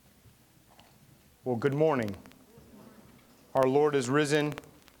Well, good morning. Our Lord is risen.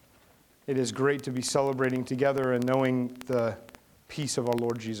 It is great to be celebrating together and knowing the peace of our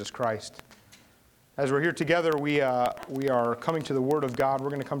Lord Jesus Christ. As we're here together, we are coming to the Word of God. We're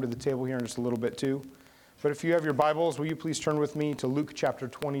going to come to the table here in just a little bit too. But if you have your Bibles, will you please turn with me to Luke chapter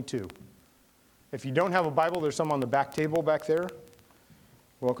 22. If you don't have a Bible, there's some on the back table back there.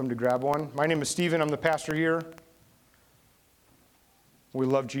 Welcome to grab one. My name is Stephen. I'm the pastor here. We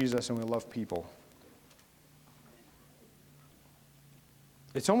love Jesus and we love people.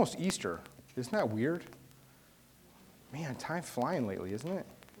 It's almost Easter. Isn't that weird? Man, time's flying lately, isn't it?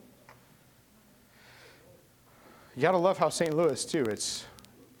 You got to love how St. Louis, too. It's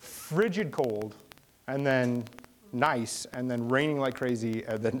frigid cold, and then nice, and then raining like crazy,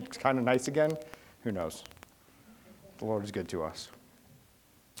 and then kind of nice again. Who knows? The Lord is good to us.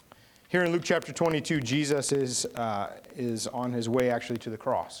 Here in Luke chapter 22, Jesus is on his way actually to the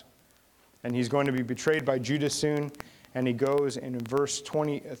cross. And he's going to be betrayed by Judas soon. And he goes in verse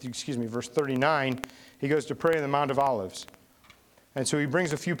 39, he goes to pray in the Mount of Olives. And so he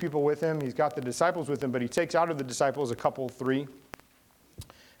brings a few people with him. He's got the disciples with him, but he takes out of the disciples a couple, three,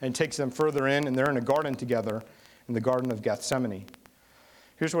 and takes them further in, and they're in a garden together in the Garden of Gethsemane.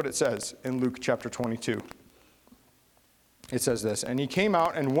 Here's what it says in Luke chapter 22. It says this, "And he came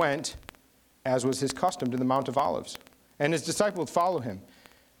out and went, as was his custom, to the Mount of Olives. And his disciples followed him.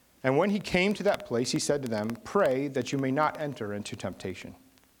 And when he came to that place, he said to them, 'Pray that you may not enter into temptation.'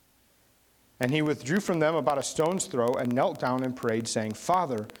 And he withdrew from them about a stone's throw and knelt down and prayed, saying,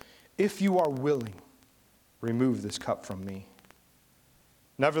 'Father, if you are willing, remove this cup from me.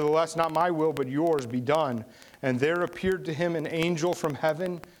 Nevertheless, not my will, but yours be done.' And there appeared to him an angel from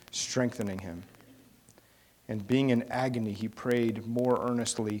heaven, strengthening him. And being in agony, he prayed more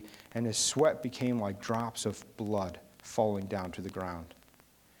earnestly, and his sweat became like drops of blood falling down to the ground.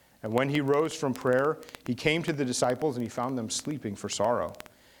 And when he rose from prayer, he came to the disciples, and he found them sleeping for sorrow.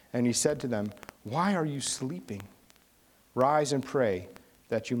 And he said to them, 'Why are you sleeping? Rise and pray,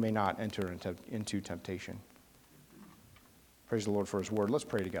 that you may not enter into temptation.'" Praise the Lord for his word. Let's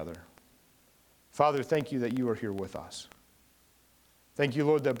pray together. Father, thank you that you are here with us. Thank you,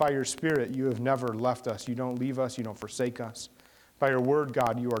 Lord, that by your Spirit you have never left us. You don't leave us. You don't forsake us. By your word,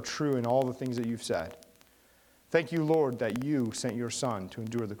 God, you are true in all the things that you've said. Thank you, Lord, that you sent your Son to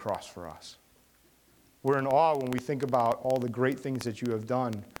endure the cross for us. We're in awe when we think about all the great things that you have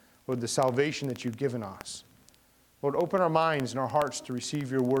done, Lord, the salvation that you've given us. Lord, open our minds and our hearts to receive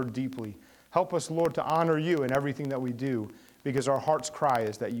your word deeply. Help us, Lord, to honor you in everything that we do, because our heart's cry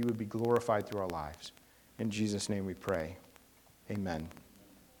is that you would be glorified through our lives. In Jesus' name we pray. Amen.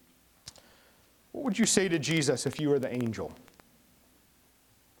 What would you say to Jesus if you were the angel?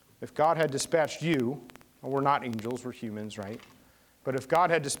 If God had dispatched you, well, we're not angels, we're humans, right? But if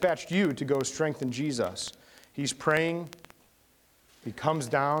God had dispatched you to go strengthen Jesus, he's praying, he comes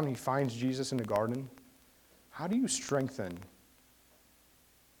down, he finds Jesus in the garden. How do you strengthen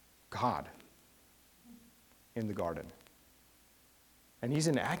God in the garden? And he's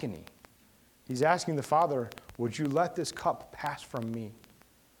in agony. He's asking the Father, would you let this cup pass from me?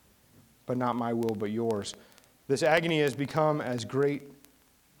 But not my will, but yours. This agony has become as great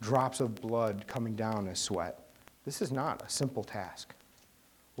drops of blood coming down as sweat. This is not a simple task.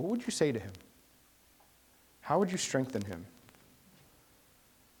 What would you say to him? How would you strengthen him?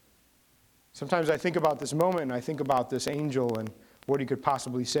 Sometimes I think about this moment and I think about this angel and what he could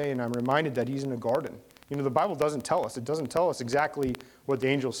possibly say, and I'm reminded that he's in a garden. You know, the Bible doesn't tell us. It doesn't tell us exactly what the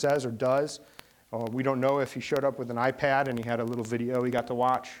angel says or does. We don't know if he showed up with an iPad and he had a little video he got to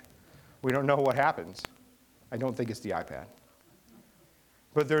watch. We don't know what happens. I don't think it's the iPad.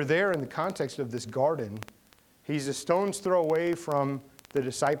 But they're there in the context of this garden. He's a stone's throw away from the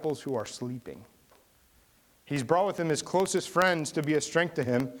disciples who are sleeping. He's brought with him his closest friends to be a strength to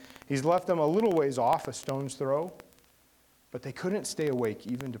him. He's left them a little ways off, a stone's throw. But they couldn't stay awake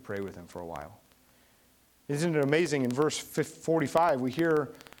even to pray with him for a while. Isn't it amazing? In verse 45, we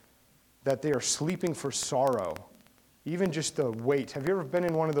hear that they are sleeping for sorrow. Even just the weight. Have you ever been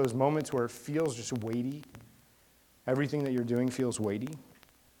in one of those moments where it feels just weighty? Everything that you're doing feels weighty?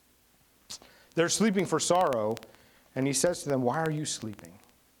 They're sleeping for sorrow, and he says to them, "Why are you sleeping?"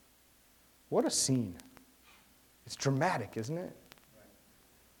 What a scene. It's dramatic, isn't it?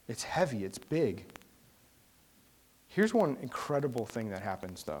 It's heavy, it's big. Here's one incredible thing that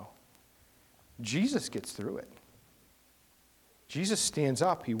happens, though. Jesus gets through it. Jesus stands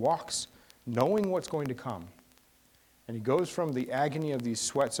up, he walks, knowing what's going to come. And he goes from the agony of these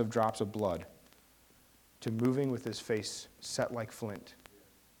sweats of drops of blood to moving with his face set like flint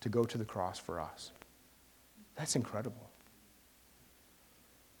to go to the cross for us. That's incredible.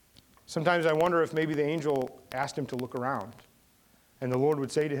 Sometimes I wonder if maybe the angel asked him to look around. And the Lord would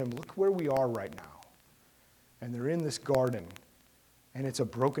say to him, look where we are right now. And they're in this garden. And it's a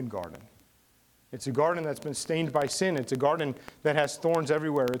broken garden. It's a garden that's been stained by sin. It's a garden that has thorns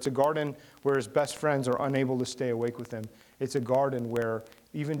everywhere. It's a garden where his best friends are unable to stay awake with him. It's a garden where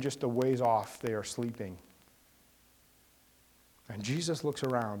even just a ways off, they are sleeping. And Jesus looks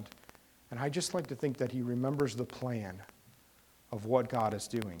around, and I just like to think that he remembers the plan of what God is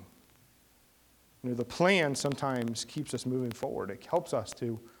doing. The plan sometimes keeps us moving forward. It helps us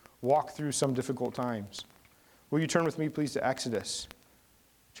to walk through some difficult times. Will you turn with me, please, to Exodus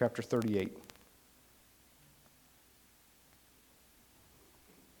chapter 38?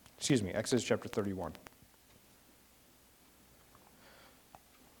 Exodus chapter 31.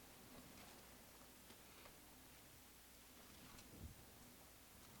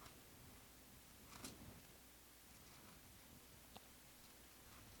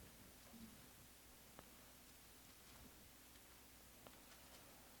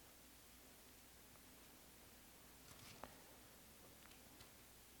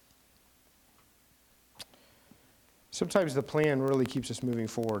 Sometimes the plan really keeps us moving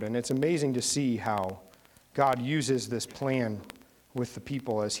forward, and it's amazing to see how God uses this plan with the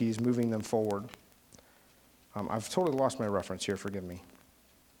people as he's moving them forward. I've totally lost my reference here, forgive me.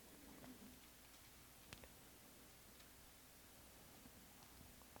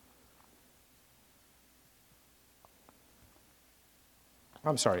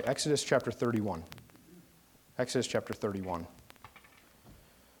 I'm sorry, Exodus chapter 31. Exodus chapter 31.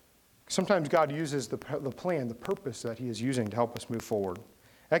 Sometimes God uses the plan, the purpose that he is using to help us move forward.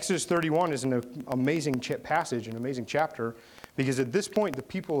 Exodus 31 is an amazing passage, an amazing chapter, because at this point, the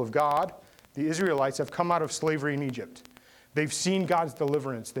people of God, the Israelites, have come out of slavery in Egypt. They've seen God's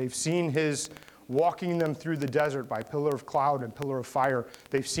deliverance. They've seen his walking them through the desert by pillar of cloud and pillar of fire.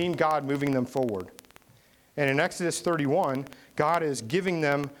 They've seen God moving them forward. And in Exodus 31, God is giving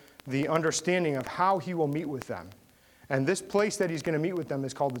them the understanding of how he will meet with them. And this place that he's going to meet with them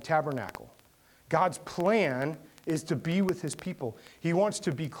is called the tabernacle. God's plan is to be with his people. He wants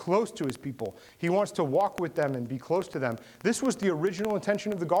to be close to his people. He wants to walk with them and be close to them. This was the original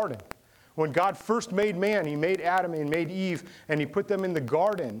intention of the garden. When God first made man, he made Adam and made Eve, and he put them in the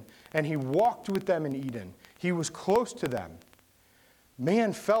garden, and he walked with them in Eden. He was close to them.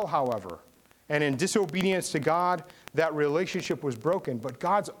 Man fell, however, and in disobedience to God, that relationship was broken. But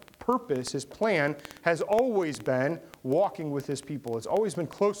God's purpose, his plan, has always been walking with his people. It's always been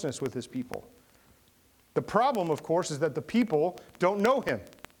closeness with his people. The problem, of course, is that the people don't know him.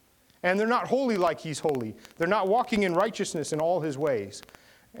 And they're not holy like he's holy. They're not walking in righteousness in all his ways,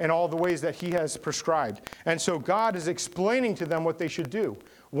 and all the ways that he has prescribed. And so God is explaining to them what they should do.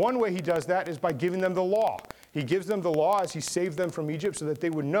 One way he does that is by giving them the law. He gives them the law as he saved them from Egypt so that they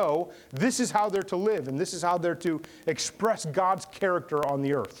would know this is how they're to live and this is how they're to express God's character on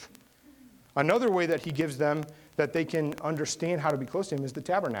the earth. Another way that he gives them that they can understand how to be close to him is the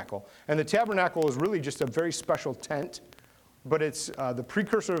tabernacle. And the tabernacle is really just a very special tent, but it's the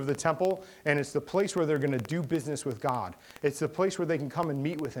precursor of the temple, and it's the place where they're going to do business with God. It's the place where they can come and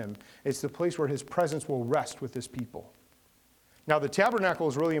meet with him. It's the place where his presence will rest with his people. Now, the tabernacle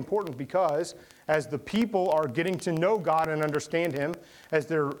is really important because as the people are getting to know God and understand him, as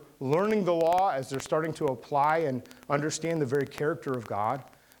they're learning the law, as they're starting to apply and understand the very character of God,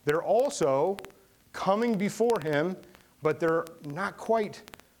 they're also coming before him, but they're not quite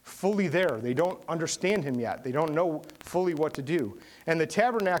fully there. They don't understand him yet. They don't know fully what to do. And the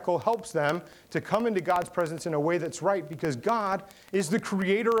tabernacle helps them to come into God's presence in a way that's right because God is the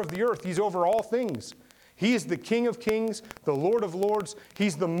creator of the earth. He's over all things. He is the King of kings, the Lord of lords.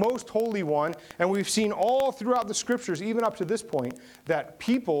 He's the most holy one. And we've seen all throughout the scriptures, even up to this point, that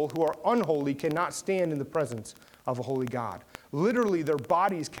people who are unholy cannot stand in the presence of a holy God. Literally, their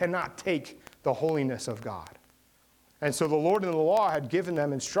bodies cannot take the holiness of God. And so the Lord in the law had given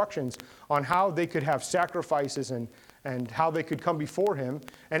them instructions on how they could have sacrifices and how they could come before him.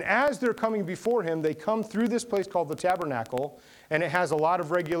 And as they're coming before him, they come through this place called the tabernacle, and it has a lot of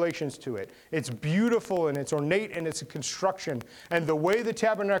regulations to it. It's beautiful and it's ornate and it's a construction. And the way the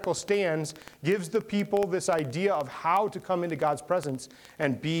tabernacle stands gives the people this idea of how to come into God's presence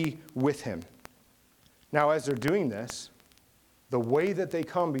and be with him. Now, as they're doing this, the way that they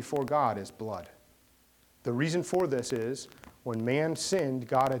come before God is blood. The reason for this is when man sinned,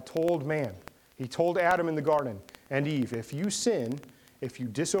 God had told man, he told Adam in the garden and Eve, if you sin, if you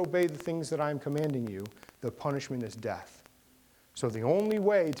disobey the things that I'm commanding you, the punishment is death. So the only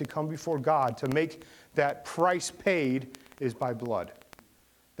way to come before God, to make that price paid, is by blood.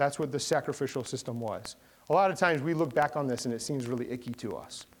 That's what the sacrificial system was. A lot of times we look back on this and it seems really icky to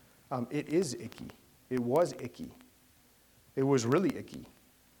us. it is icky. It was icky. It was really icky.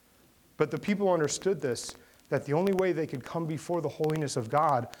 But the people understood this, that the only way they could come before the holiness of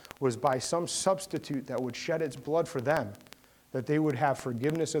God was by some substitute that would shed its blood for them, that they would have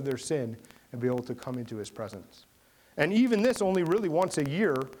forgiveness of their sin and be able to come into his presence. And even this, only really once a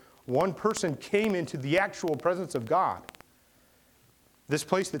year, one person came into the actual presence of God. This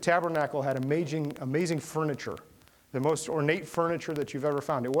place, the tabernacle, had amazing furniture, the most ornate furniture that you've ever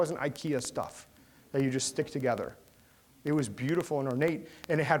found. It wasn't IKEA stuff that you just stick together. It was beautiful and ornate,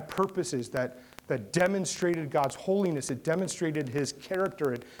 and it had purposes that demonstrated God's holiness. It demonstrated his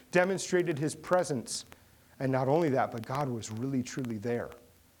character. It demonstrated his presence. And not only that, but God was really, truly there.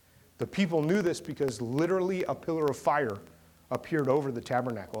 The people knew this because literally a pillar of fire appeared over the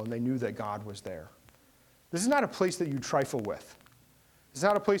tabernacle, and they knew that God was there. This is not a place that you trifle with. It's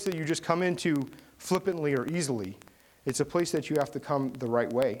not a place that you just come into flippantly or easily. It's a place that you have to come the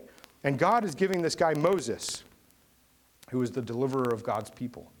right way. And God is giving this guy Moses, who is the deliverer of God's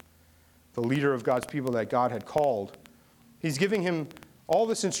people, the leader of God's people that God had called. He's giving him all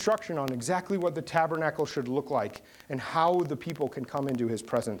this instruction on exactly what the tabernacle should look like and how the people can come into his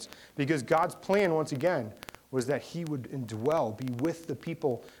presence. Because God's plan, once again, was that he would indwell, be with the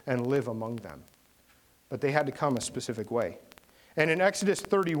people, and live among them. But they had to come a specific way. And in Exodus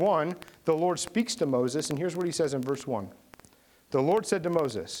 31, the Lord speaks to Moses, and here's what he says in verse 1. The Lord said to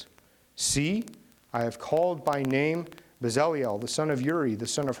Moses, "See, I have called by name Bezaleel, the son of Uri, the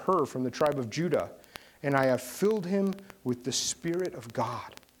son of Hur, from the tribe of Judah, and I have filled him with the Spirit of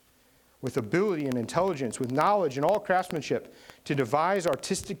God, with ability and intelligence, with knowledge and all craftsmanship, to devise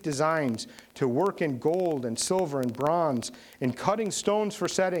artistic designs, to work in gold and silver and bronze, in cutting stones for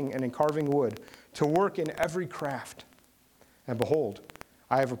setting and in carving wood, to work in every craft. And behold,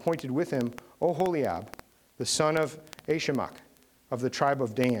 I have appointed with him Oholiab, the son of Ahisamach, of the tribe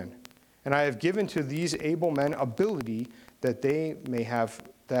of Dan. And I have given to these able men ability that they may have,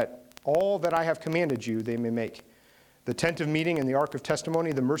 that all that I have commanded you they may make. The tent of meeting and the ark of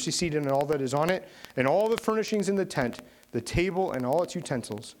testimony, the mercy seat and all that is on it, and all the furnishings in the tent, the table and all its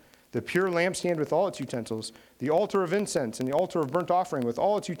utensils, the pure lampstand with all its utensils, the altar of incense and the altar of burnt offering with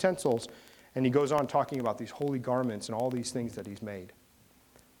all its utensils." And he goes on talking about these holy garments and all these things that he's made.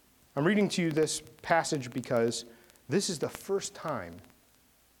 I'm reading to you this passage because this is the first time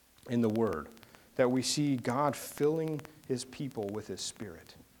in the Word that we see God filling his people with his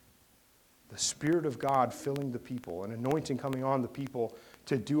Spirit. The Spirit of God filling the people, an anointing coming on the people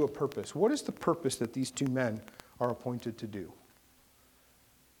to do a purpose. What is the purpose that these two men are appointed to do?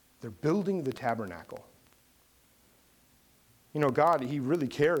 They're building the tabernacle. You know, God, he really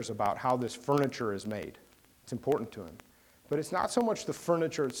cares about how this furniture is made. It's important to him. But it's not so much the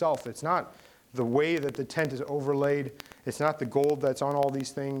furniture itself. It's not the way that the tent is overlaid. It's not the gold that's on all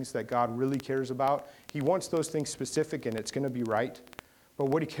these things that God really cares about. He wants those things specific, and it's going to be right. But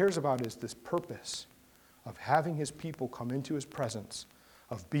what he cares about is this purpose of having his people come into his presence,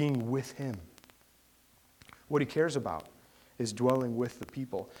 of being with him. What he cares about is dwelling with the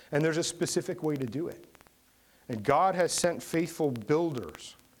people. And there's a specific way to do it. And God has sent faithful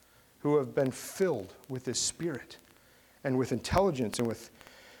builders who have been filled with his Spirit and with intelligence and with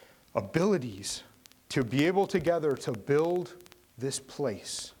abilities to be able together to build this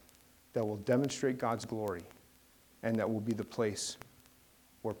place that will demonstrate God's glory and that will be the place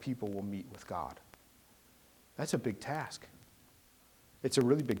where people will meet with God. That's a big task. It's a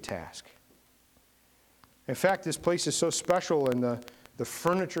really big task. In fact, this place is so special, and the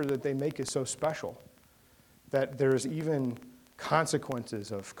furniture that they make is so special that there's even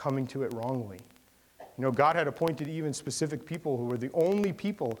consequences of coming to it wrongly. You know, God had appointed even specific people who were the only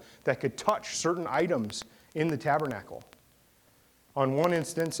people that could touch certain items in the tabernacle. On one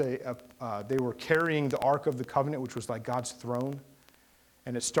instance, they were carrying the Ark of the Covenant, which was like God's throne,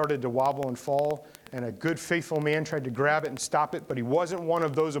 and it started to wobble and fall, and a good, faithful man tried to grab it and stop it, but he wasn't one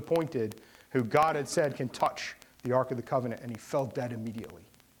of those appointed who God had said can touch the Ark of the Covenant, and he fell dead immediately.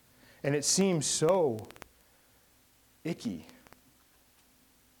 And it seems so icky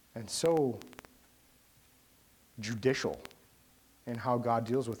and so judicial in how God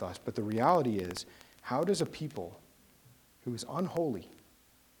deals with us. But the reality is, how does a people who is unholy,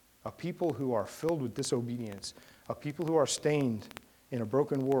 a people who are filled with disobedience, a people who are stained in a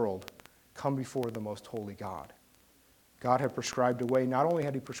broken world, come before the most holy God? God had prescribed a way. Not only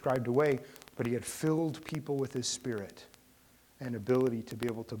had he prescribed a way, but he had filled people with his Spirit and ability to be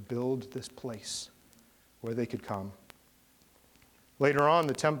able to build this place where they could come. Later on,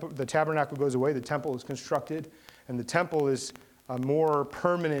 the tabernacle goes away, the temple is constructed, and the temple is a more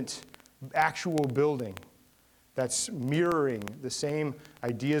permanent, actual building that's mirroring the same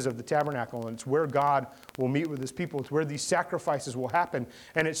ideas of the tabernacle. And it's where God will meet with his people. It's where these sacrifices will happen.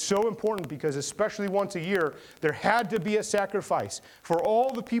 And it's so important because especially once a year, there had to be a sacrifice for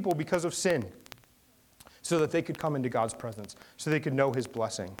all the people because of sin, so that they could come into God's presence, so they could know his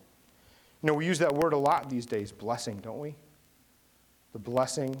blessing. You know, we use that word a lot these days, blessing, don't we? The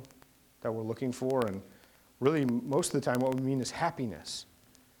blessing that we're looking for. And really, most of the time, what we mean is happiness.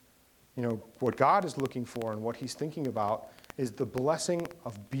 You know, what God is looking for and what he's thinking about is the blessing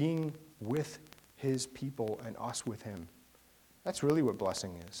of being with his people and us with him. That's really what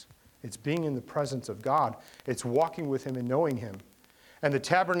blessing is. It's being in the presence of God. It's walking with him and knowing him. And the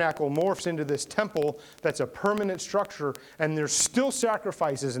tabernacle morphs into this temple that's a permanent structure, and there's still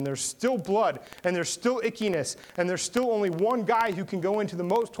sacrifices, and there's still blood, and there's still ickiness, and there's still only one guy who can go into the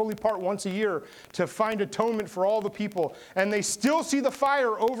most holy part once a year to find atonement for all the people. And they still see the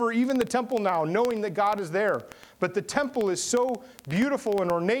fire over even the temple now, knowing that God is there. But the temple is so beautiful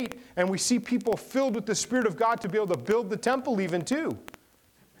and ornate, and we see people filled with the Spirit of God to be able to build the temple even too.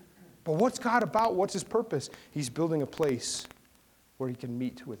 But what's God about? What's his purpose? He's building a place where he can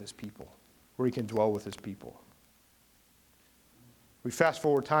meet with his people, where he can dwell with his people. We fast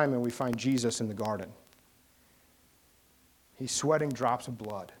forward time and we find Jesus in the garden. He's sweating drops of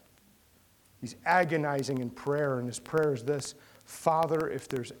blood. He's agonizing in prayer, and his prayer is this: Father, if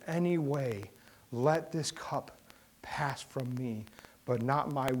there's any way, let this cup pass from me, but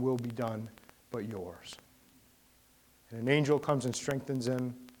not my will be done, but yours. And an angel comes and strengthens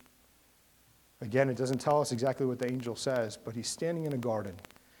him. Again, it doesn't tell us exactly what the angel says, but he's standing in a garden.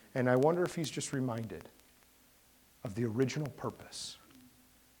 And I wonder if he's just reminded of the original purpose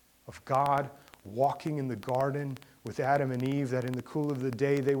of God walking in the garden with Adam and Eve, that in the cool of the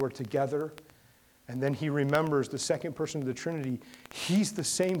day they were together. And then he remembers the second person of the Trinity. He's the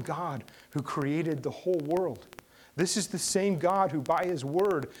same God who created the whole world. This is the same God who, by his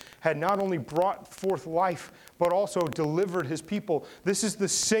word, had not only brought forth life, but also delivered his people. This is the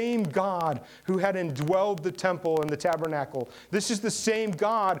same God who had indwelled the temple and the tabernacle. This is the same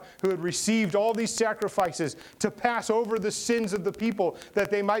God who had received all these sacrifices to pass over the sins of the people, that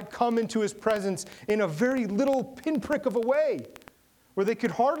they might come into his presence in a very little pinprick of a way, where they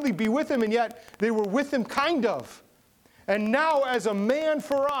could hardly be with him, and yet they were with him kind of. And now, as a man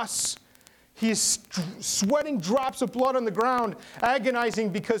for us, he is sweating drops of blood on the ground, agonizing,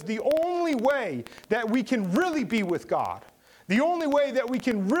 because the only way that we can really be with God, the only way that we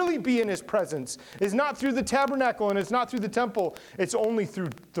can really be in his presence, is not through the tabernacle and it's not through the temple. It's only through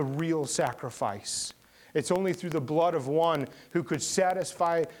the real sacrifice. It's only through the blood of one who could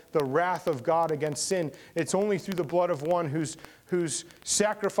satisfy the wrath of God against sin. It's only through the blood of one whose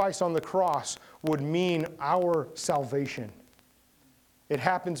sacrifice on the cross would mean our salvation. It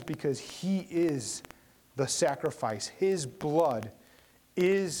happens because he is the sacrifice. His blood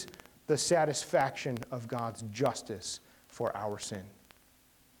is the satisfaction of God's justice for our sin.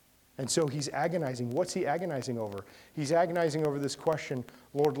 And so he's agonizing. What's he agonizing over? He's agonizing over this question: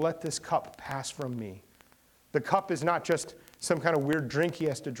 Lord, let this cup pass from me. The cup is not just some kind of weird drink he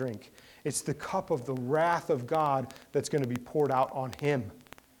has to drink. It's the cup of the wrath of God that's going to be poured out on him,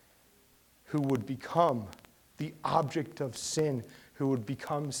 who would become the object of sin, who would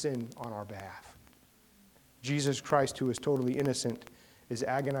become sin on our behalf. Jesus Christ, who is totally innocent, is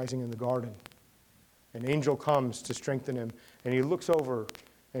agonizing in the garden. An angel comes to strengthen him, and he looks over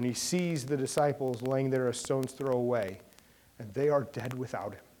and he sees the disciples laying there a stone's throw away, and they are dead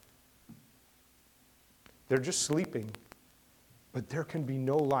without him. They're just sleeping, but there can be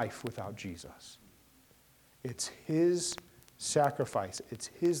no life without Jesus. It's his sacrifice, it's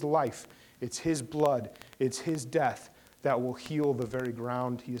his life, it's his blood, it's his death that will heal the very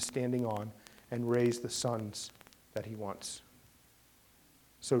ground he is standing on and raise the sons that he wants.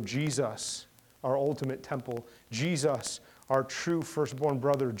 So Jesus, our ultimate temple, Jesus, our true firstborn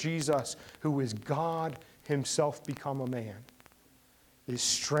brother, Jesus, who is God himself become a man, is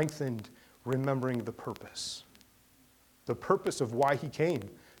strengthened remembering the purpose of why he came,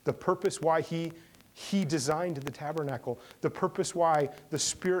 the purpose why he designed the tabernacle, the purpose why the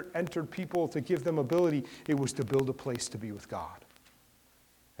Spirit entered people to give them ability. It was to build a place to be with God.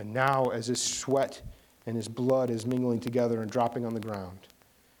 And now, as his sweat and his blood is mingling together and dropping on the ground,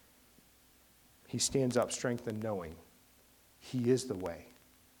 he stands up strengthened, knowing he is the way,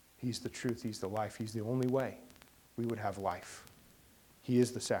 he's the truth, he's the life, he's the only way we would have life. He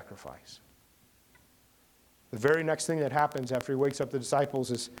is the sacrifice. The very next thing that happens after he wakes up the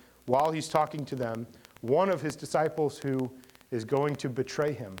disciples is, while he's talking to them, one of his disciples who is going to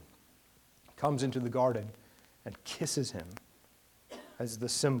betray him comes into the garden and kisses him as the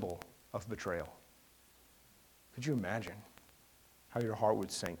symbol of betrayal. Could you imagine how your heart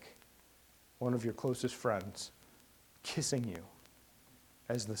would sink? One of your closest friends kissing you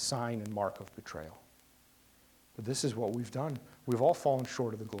as the sign and mark of betrayal. But this is what we've done. We've all fallen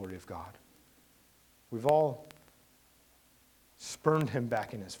short of the glory of God. We've all spurned him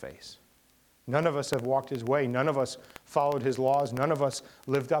back in his face. None of us have walked his way. None of us followed his laws. None of us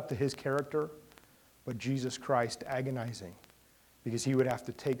lived up to his character. But Jesus Christ, agonizing, because he would have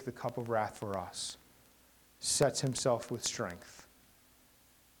to take the cup of wrath for us, sets himself with strength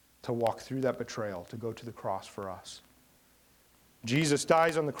to walk through that betrayal, to go to the cross for us. Jesus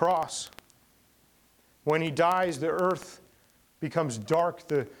dies on the cross. When he dies, the earth becomes dark,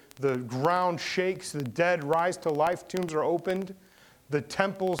 the ground shakes, the dead rise to life, tombs are opened, the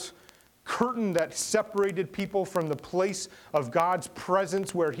temple's curtain that separated people from the place of God's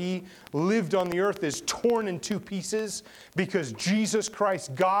presence where he lived on the earth is torn in two pieces because Jesus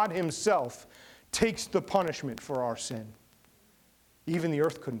Christ, God himself, takes the punishment for our sin. Even the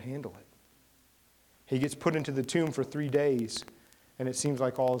earth couldn't handle it. He gets put into the tomb for 3 days, and it seems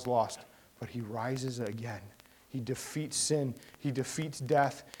like all is lost. But he rises again. He defeats sin. He defeats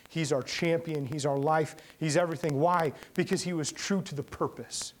death. He's our champion. He's our life. He's everything. Why? Because he was true to the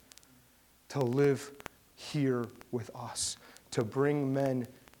purpose to live here with us, to bring men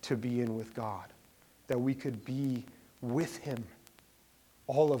to be in with God, that we could be with him,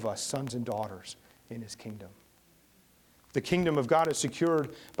 all of us, sons and daughters, in his kingdom. The kingdom of God is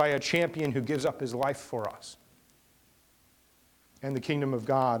secured by a champion who gives up his life for us. And the kingdom of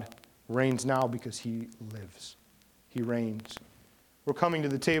God reigns now because he lives. He reigns. We're coming to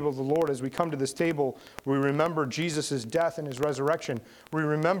the table of the Lord. As we come to this table, we remember Jesus' death and his resurrection. We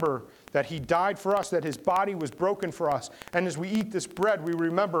remember that he died for us, that his body was broken for us. And as we eat this bread, we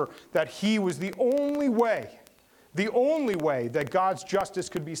remember that he was the only way that God's justice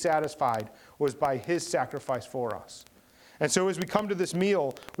could be satisfied was by his sacrifice for us. And so as we come to this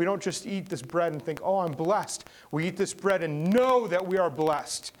meal, we don't just eat this bread and think, oh, I'm blessed. We eat this bread and know that we are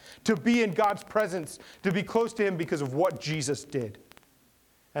blessed to be in God's presence, to be close to him because of what Jesus did.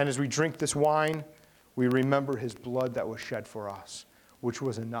 And as we drink this wine, we remember his blood that was shed for us, which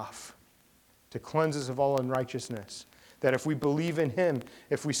was enough to cleanse us of all unrighteousness. That if we believe in him,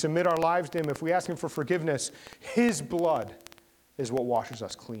 if we submit our lives to him, if we ask him for forgiveness, his blood is what washes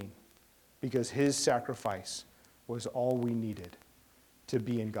us clean. Because his sacrifice was all we needed to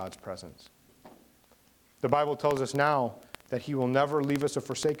be in God's presence. The Bible tells us now that he will never leave us or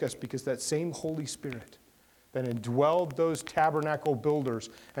forsake us because that same Holy Spirit that indwelled those tabernacle builders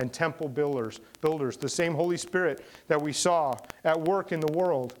and temple builders, the same Holy Spirit that we saw at work in the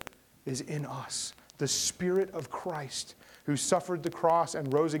world is in us. The Spirit of Christ who suffered the cross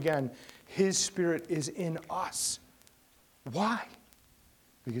and rose again, his Spirit is in us. Why?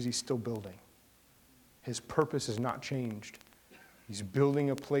 Because he's still building. His purpose has not changed. He's building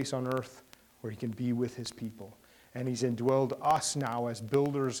a place on earth where he can be with his people. And he's indwelled us now as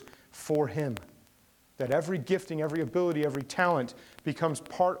builders for him. That every gifting, every ability, every talent becomes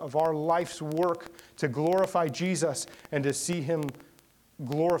part of our life's work to glorify Jesus and to see him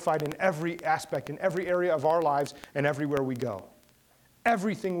glorified in every aspect, in every area of our lives and everywhere we go.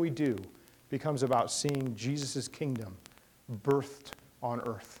 Everything we do becomes about seeing Jesus' kingdom birthed on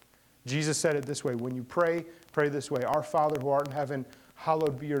earth. Jesus said it this way, when you pray, pray this way, Our Father who art in heaven,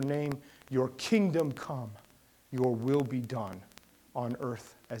 hallowed be your name, your kingdom come, your will be done on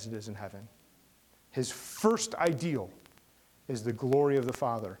earth as it is in heaven. His first ideal is the glory of the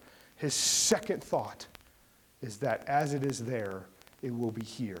Father. His second thought is that as it is there, it will be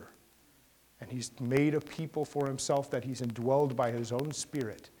here. And he's made a people for himself that he's indwelled by his own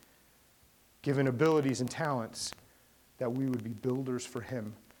Spirit, given abilities and talents that we would be builders for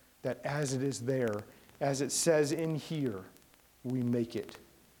him, that as it is there, as it says in here, we make it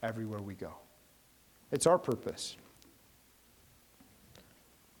everywhere we go. It's our purpose.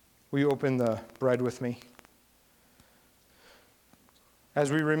 Will you open the bread with me?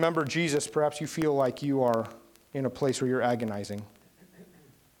 As we remember Jesus, perhaps you feel like you are in a place where you're agonizing.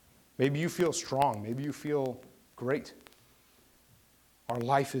 Maybe you feel strong. Maybe you feel great. Our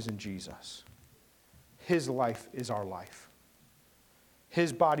life is in Jesus. His life is our life.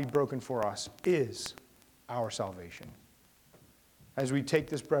 His body broken for us is our salvation. As we take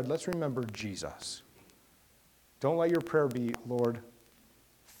this bread, let's remember Jesus. Don't let your prayer be, Lord,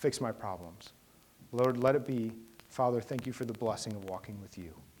 fix my problems. Lord, let it be, Father, thank you for the blessing of walking with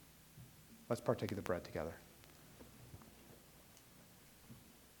you. Let's partake of the bread together.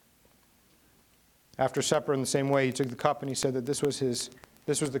 After supper, in the same way, he took the cup and he said that this was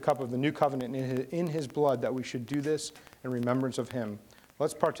the cup of the new covenant in his blood, that we should do this in remembrance of him.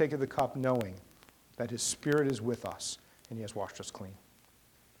 Let's partake of the cup knowing that his Spirit is with us and he has washed us clean.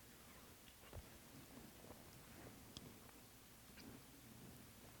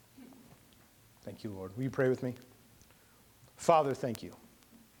 Thank you, Lord. Will you pray with me? Father, thank you.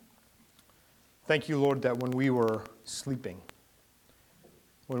 Thank you, Lord, that when we were sleeping,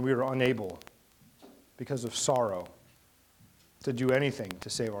 when we were unable because of sorrow to do anything to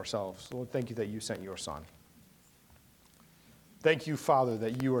save ourselves, Lord, thank you that you sent your Son. Thank you, Father,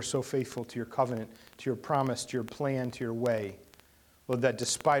 that you are so faithful to your covenant, to your promise, to your plan, to your way. Lord, that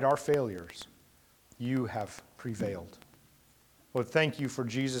despite our failures, you have prevailed. Lord, thank you for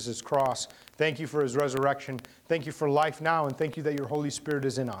Jesus' cross. Thank you for his resurrection. Thank you for life now, and thank you that your Holy Spirit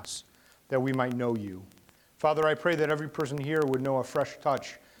is in us, that we might know you. Father, I pray that every person here would know a fresh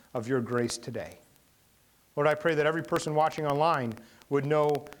touch of your grace today. Lord, I pray that every person watching online would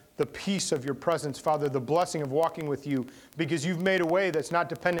know the peace of your presence, Father, the blessing of walking with you, because you've made a way that's not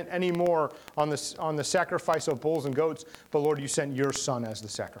dependent anymore on the sacrifice of bulls and goats, but Lord, you sent your Son as the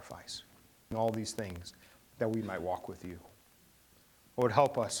sacrifice. And all these things that we might walk with you. Lord,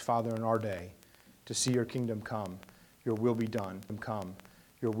 help us, Father, in our day to see your kingdom come, your will be done,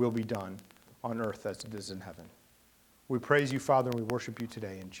 your will be done on earth as it is in heaven. We praise you, Father, and we worship you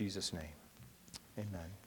today in Jesus' name. Amen.